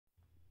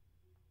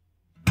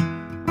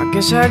I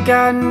guess I'd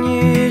gotten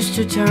used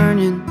to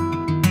turning,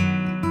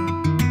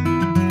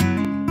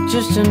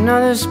 just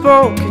another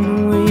spoke in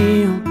the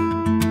wheel.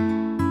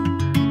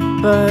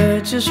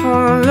 But just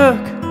one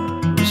look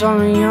was all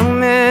a young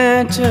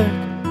man took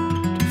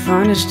to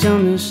find a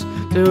stillness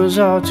that was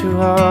all too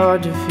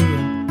hard to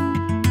feel.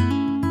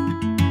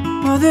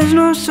 Well, there's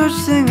no such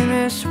thing in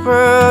this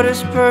world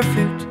as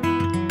perfect,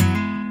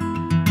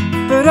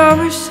 but I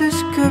wish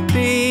this could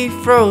be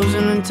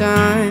frozen in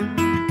time.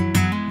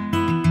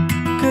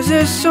 'Cause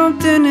there's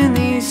something in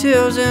these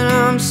hills, and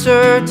I'm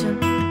certain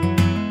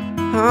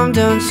I'm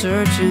done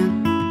searching,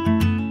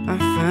 I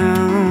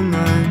found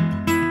mine.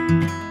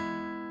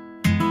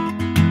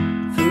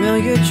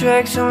 Familiar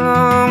tracks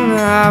along the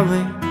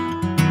highway,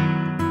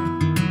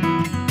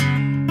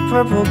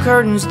 purple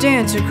curtains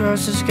dance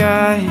across the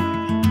sky,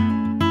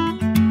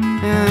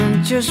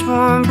 and just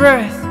one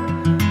breath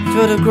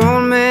filled a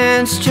grown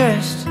man's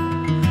chest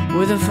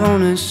with a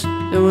fullness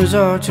that was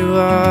all too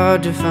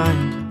hard to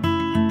find.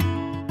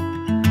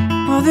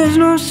 Well, there's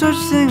no such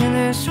thing in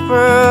this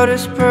world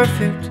as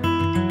perfect,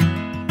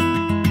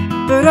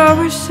 but I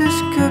wish this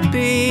could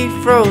be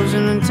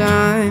frozen in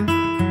time.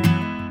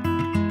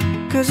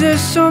 'Cause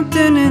there's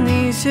something in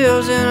these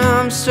hills, and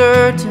I'm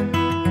certain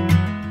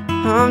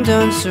I'm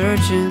done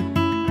searching,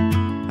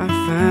 I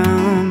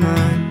found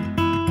mine.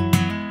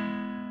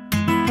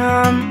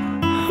 I'm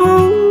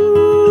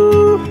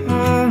home.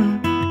 I'm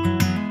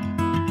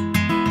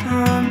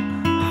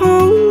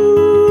home.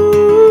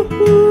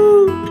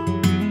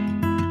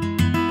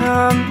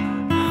 I'm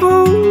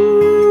home.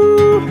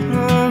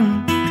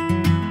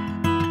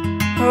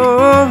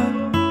 Oh,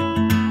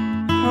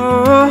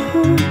 oh,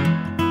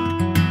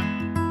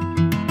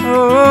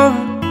 oh,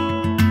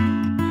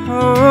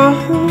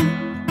 oh.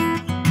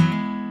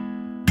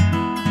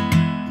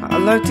 I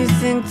like to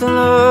think the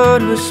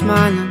Lord was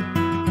smiling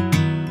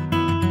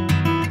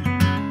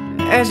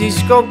as He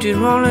sculpted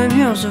rolling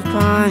hills of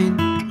pine,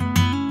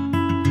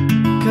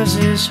 'cause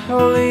His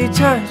holy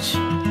touch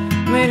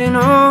made an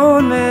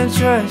old man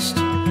trust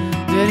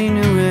that he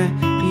knew where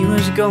he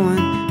was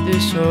going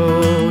this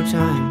whole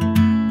time.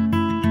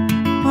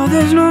 Well,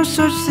 there's no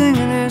such thing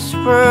in this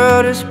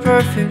world as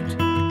perfect,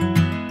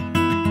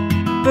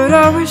 but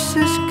I wish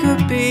this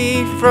could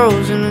be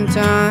frozen in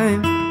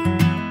time.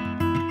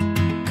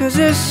 'Cause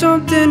there's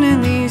something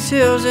in these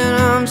hills, and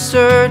I'm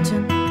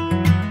certain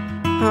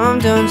I'm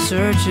done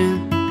searching,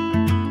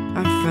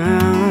 I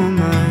found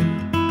mine.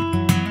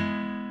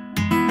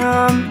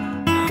 I'm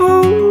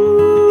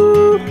home.